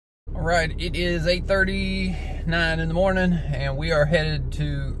Alright, it is 8:39 in the morning and we are headed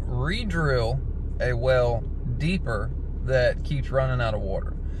to re-drill a well deeper that keeps running out of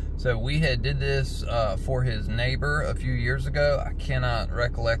water. So we had did this for his neighbor a few years ago. I cannot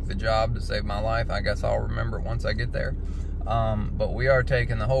recollect the job to save my life. I guess I'll remember it once I get there. But we are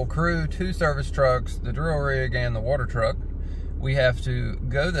taking the whole crew, 2 service trucks, the drill rig and the water truck. We have to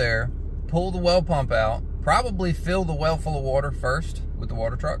go there, pull the well pump out, probably fill the well full of water first with the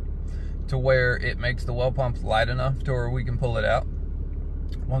water truck to where it makes the well pump light enough to where we can pull it out.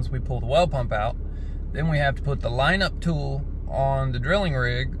 Once we pull the well pump out, then we have to put the line up tool on the drilling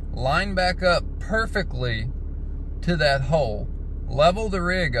rig, line back up perfectly to that hole, level the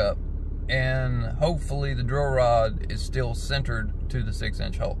rig up, and hopefully the drill rod is still centered to the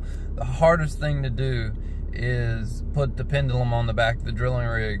 6-inch hole. The hardest thing to do is put the pendulum on the back of the drilling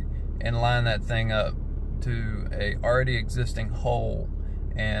rig and line that thing up to a already existing hole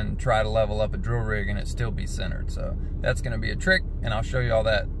and try to level up a drill rig and it still be centered. So that's going to be a trick, and I'll show you all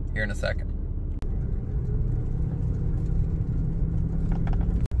that here in a second.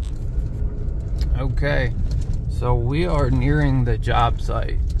 Okay, so we are nearing the job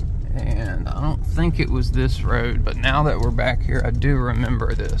site, and I don't think it was this road, but now that we're back here, I do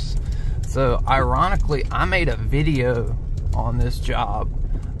remember this. So ironically, I made a video on this job.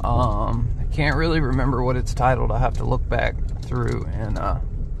 I can't really remember what it's titled. I have to look back through and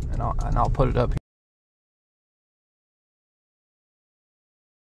I'll put it up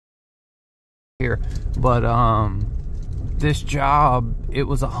here. But this job, it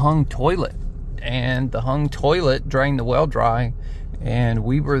was a hung toilet, and the hung toilet drained the well dry, and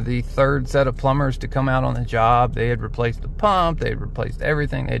we were the 3rd set of plumbers to come out on the job. They had replaced the pump, they had replaced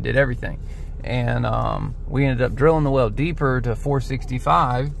everything, they did everything, and we ended up drilling the well deeper to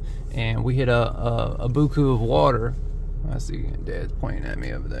 465, and we hit a buku of water. I see Dad's pointing at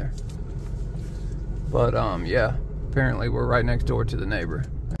me over there. But yeah, apparently we're right next door to the neighbor.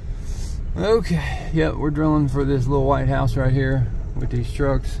 Okay, yep, we're drilling for this little white house right here with these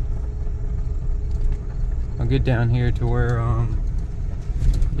trucks. I'll get down here to where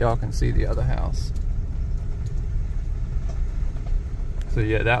y'all can see the other house. So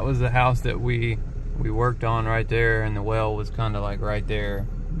yeah, that was the house that we worked on right there, and the well was kind of like right there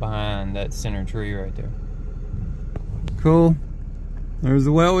behind that center tree right there. Cool. There's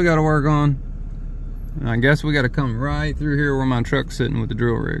the well we got to work on. And I guess we got to come right through here where my truck's sitting with the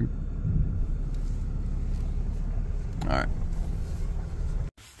drill rig. Alright.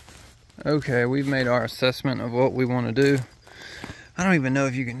 Okay, we've made our assessment of what we want to do. I don't even know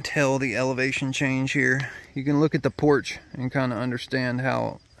if you can tell the elevation change here. You can look at the porch and kind of understand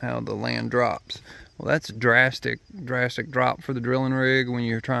how the land drops. Well, that's a drastic drop for the drilling rig when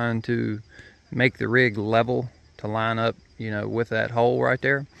you're trying to make the rig level to line up, you know, with that hole right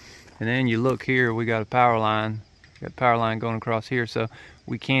there. And then you look here, we got a power line. Got a power line going across here, so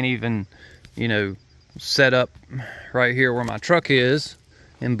we can't even, you know, set up right here where my truck is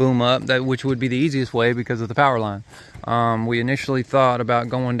and boom up, which would be the easiest way because of the power line. We initially thought about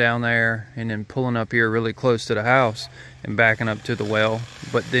going down there and then pulling up here really close to the house and backing up to the well,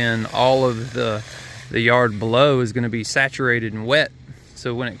 but then all of the yard below is going to be saturated and wet.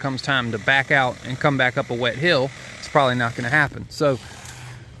 So when it comes time to back out and come back up a wet hill, it's probably not going to happen. So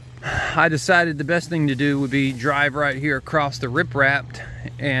I decided the best thing to do would be drive right here across the riprap,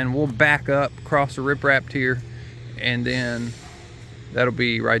 and we'll back up across the riprap here, and then that'll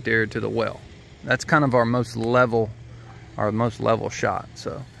be right there to the well. That's kind of our most level shot.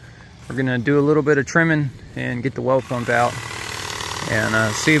 So we're gonna do a little bit of trimming and get the well pumped out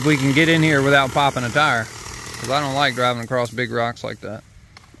and see if we can get in here without popping a tire, because I don't like driving across big rocks like that.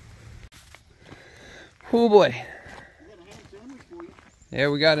 Oh boy. Yeah,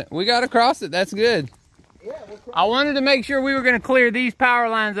 we got it. We got across it. That's good. Yeah, I wanted to make sure we were going to clear these power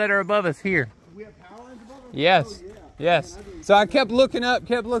lines that are above us here. We have power lines above us? Yes. Oh, yeah. Yes. So I kept looking up.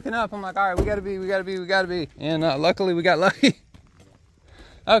 I'm like, all right, we got to be. And luckily we got lucky.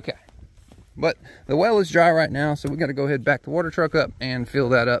 Okay. But the well is dry right now, so we got to go ahead, back the water truck up and fill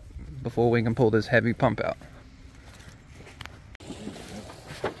that up before we can pull this heavy pump out.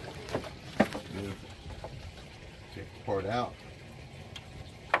 Pour it out.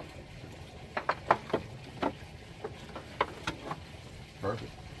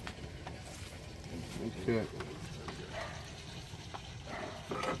 Perfect. That's good.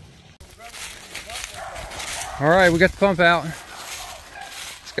 All right, we got the pump out.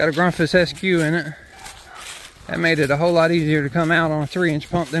 It's got a Grumpus SQ in it. That made it a whole lot easier to come out on a 3-inch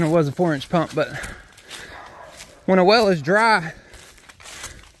pump than it was a 4-inch pump. But when a well is dry,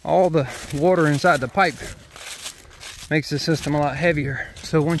 all the water inside the pipe makes the system a lot heavier.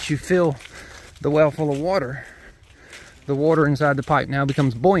 So once you fill the well full of water, the water inside the pipe now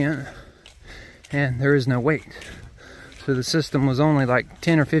becomes buoyant and there is no weight. So the system was only like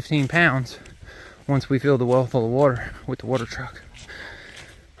 10 or 15 pounds once we filled the well full of water with the water truck.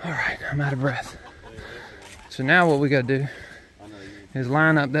 All right, I'm out of breath. So now what we gotta do is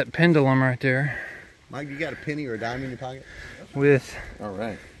line up that pendulum right there. Mike, you got a penny or a dime in your pocket? With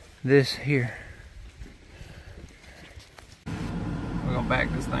this here. We're gonna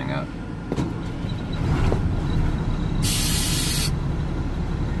back this thing up.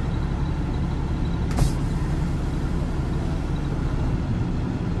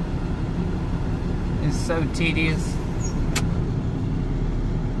 It's so tedious.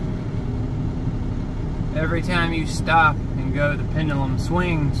 Every time you stop and go, the pendulum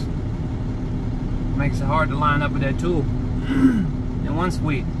swings. It makes it hard to line up with that tool. And once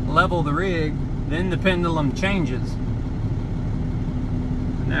we level the rig, then the pendulum changes.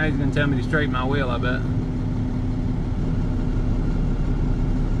 And now he's gonna tell me to straighten my wheel, I bet.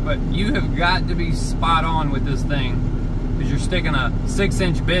 But you have got to be spot on with this thing, because you're sticking a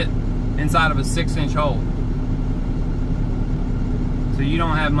 6-inch bit inside of a 6-inch hole. So you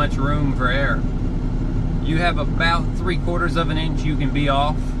don't have much room for error. You have about 3/4 of an inch you can be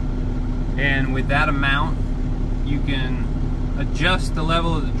off, and with that amount you can adjust the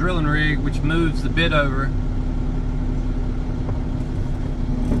level of the drilling rig, which moves the bit over.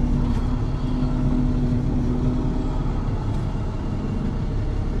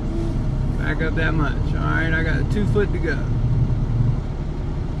 Back up that much. Alright, I got 2 foot to go.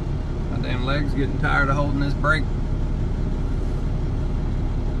 My damn leg's getting tired of holding this brake.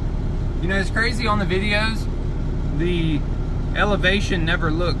 You know, it's crazy on the videos, the elevation never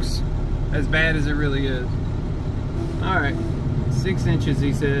looks as bad as it really is. Alright, 6 inches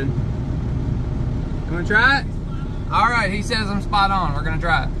he said. You wanna try it? Alright, he says I'm spot on. We're gonna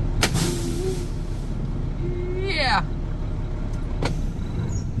try it. Yeah.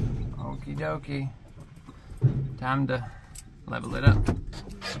 Okie dokie. Time to level it up.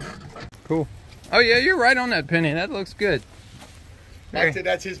 Cool. Oh yeah, you're right on that penny. That looks good. Mike said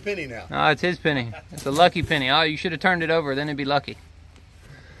that's his penny now. No, it's his penny. It's a lucky penny. Oh, you should have turned it over, then it'd be lucky.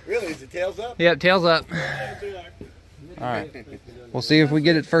 Really? Is it tails up? Yep, tails up. Alright. We'll see if we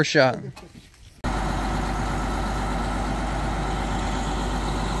get it first shot.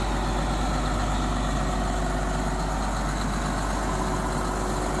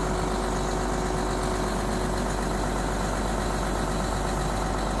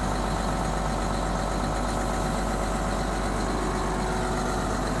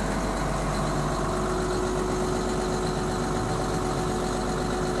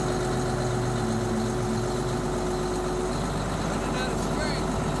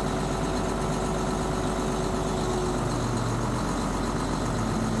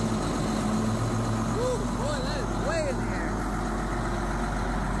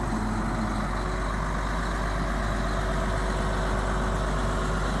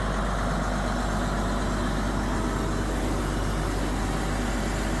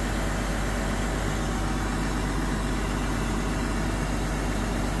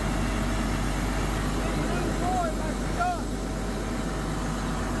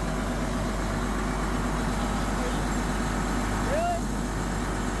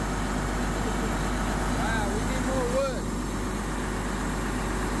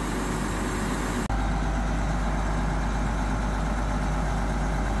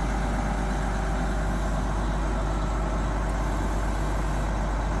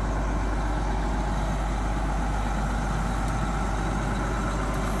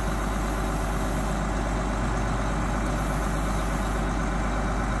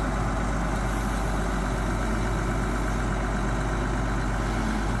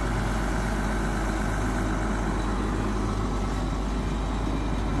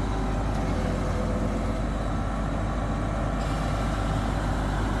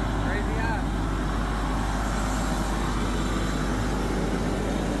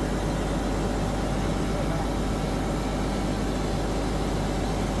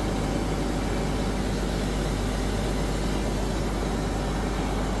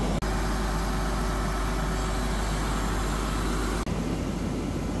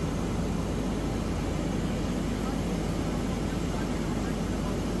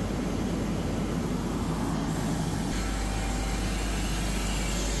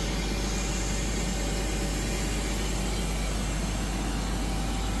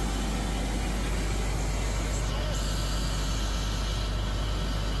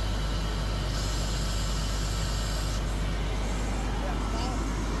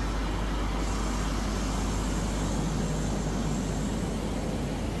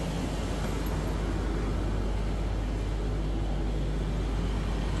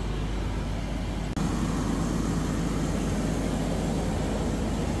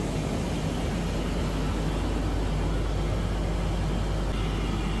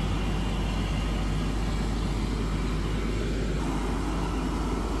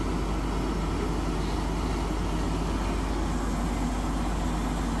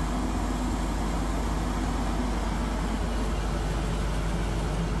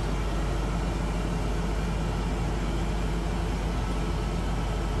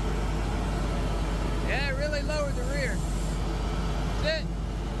 lower the rear. That's it.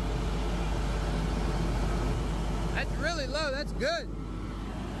 That's really low. That's good.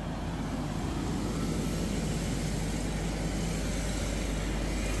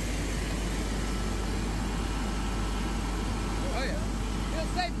 Oh yeah. Feel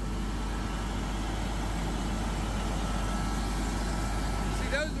safe. See,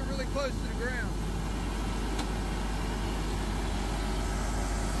 those are really close to the ground.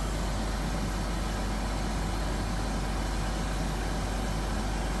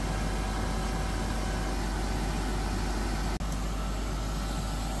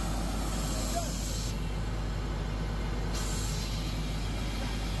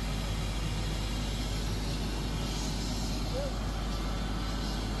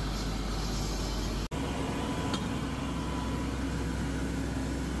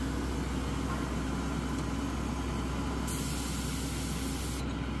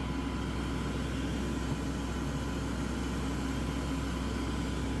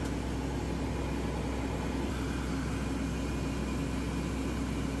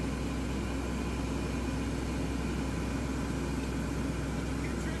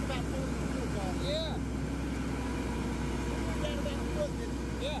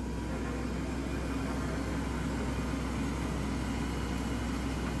 Yeah.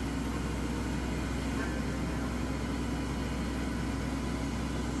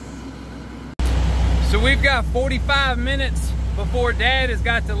 So we've got 45 minutes before Dad has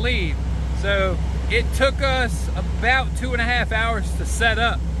got to leave. So it took us about 2.5 hours to set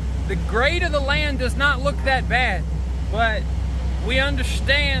up. The grade of the land does not look that bad, but we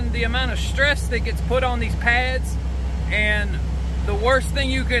understand the amount of stress that gets put on these pads, and the worst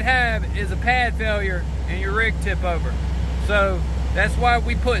thing you could have is a pad failure and your rig tip over. So that's why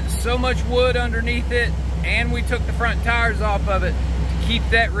we put so much wood underneath it, and we took the front tires off of it to keep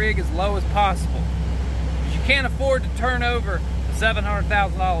that rig as low as possible. You can't afford to turn over a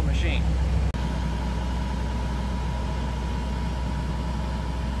 $700,000 machine.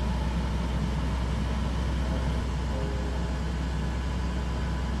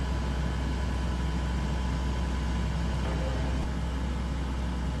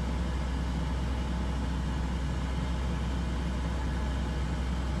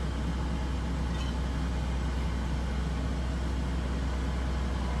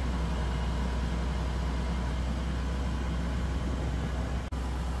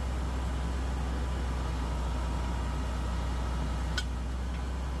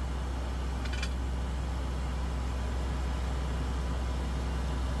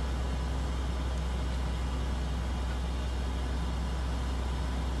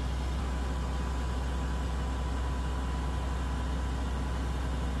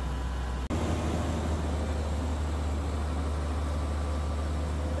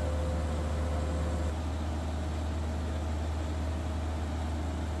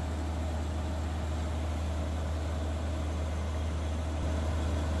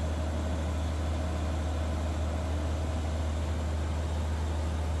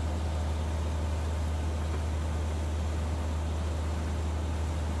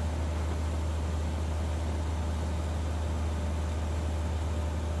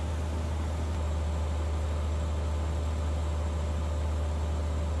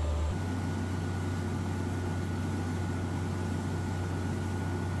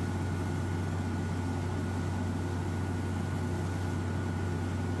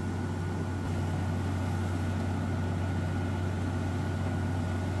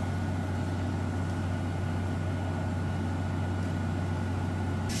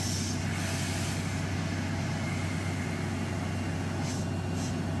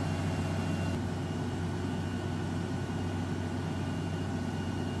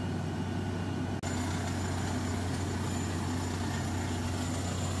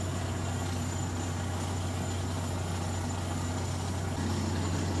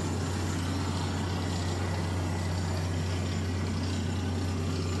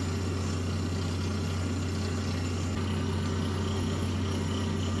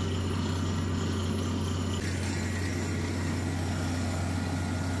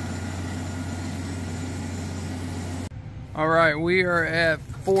 All right, we are at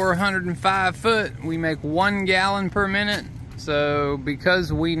 405 foot. We make 1 gallon per minute. So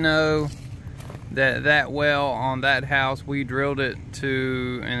because we know that well on that house, we drilled it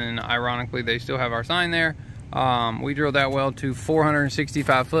to, and ironically they still have our sign there, we drilled that well to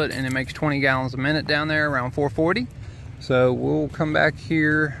 465 foot, and it makes 20 gallons a minute down there, around 440. So we'll come back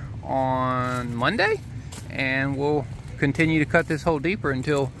here on Monday and we'll continue to cut this hole deeper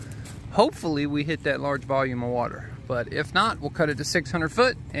until hopefully we hit that large volume of water. But if not, we'll cut it to 600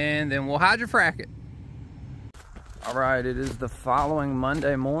 foot and then we'll hydrofrack it. All right, it is the following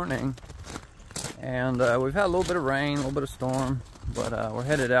Monday morning, and we've had a little bit of rain, a little bit of storm, but we're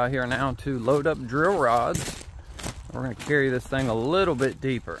headed out here now to load up drill rods. We're gonna carry this thing a little bit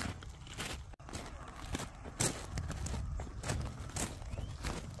deeper.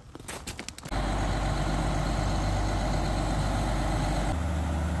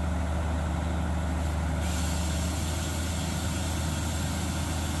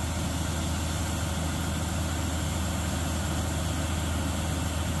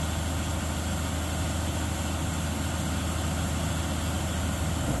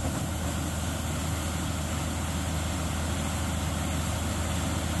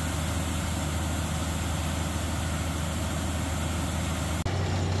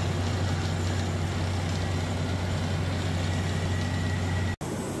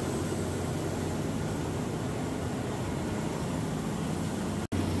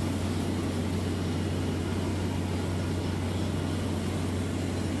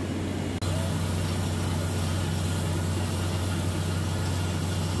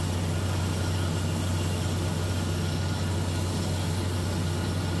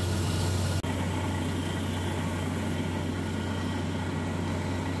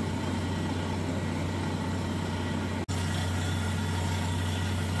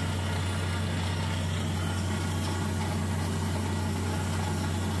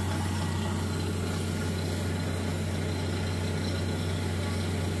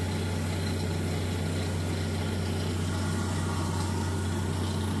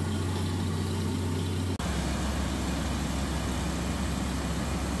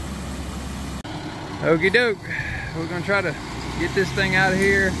 Okie doke, we're gonna try to get this thing out of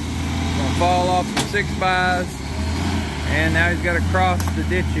here. It's gonna fall off some 6x, and now he's gotta cross the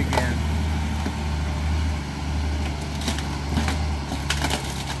ditch again.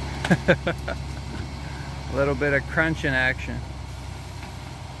 A little bit of crunching action.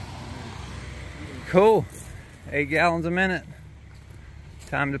 Cool, 8 gallons a minute.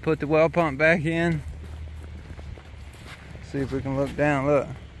 Time to put the well pump back in. See if we can look down, look.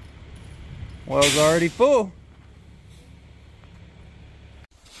 Well's already full.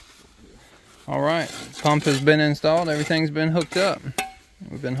 All right, pump has been installed. Everything's been hooked up.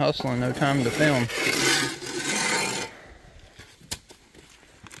 We've been hustling, no time to film.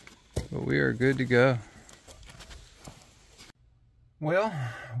 But we are good to go. Well,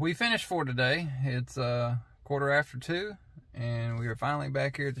 we finished for today. It's 2:15, and we are finally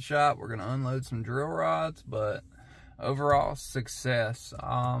back here at the shop. We're gonna unload some drill rods, but overall success.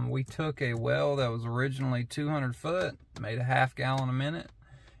 We took a well that was originally 200 foot, made a 1/2 gallon a minute,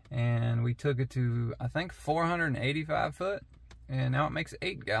 and we took it to, I think, 485 foot, and now it makes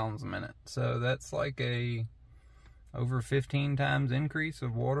 8 gallons a minute. So that's like a over 15 times increase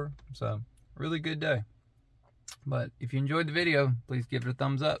of water. So really good day. But if you enjoyed the video, please give it a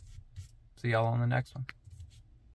thumbs up. See y'all on the next one.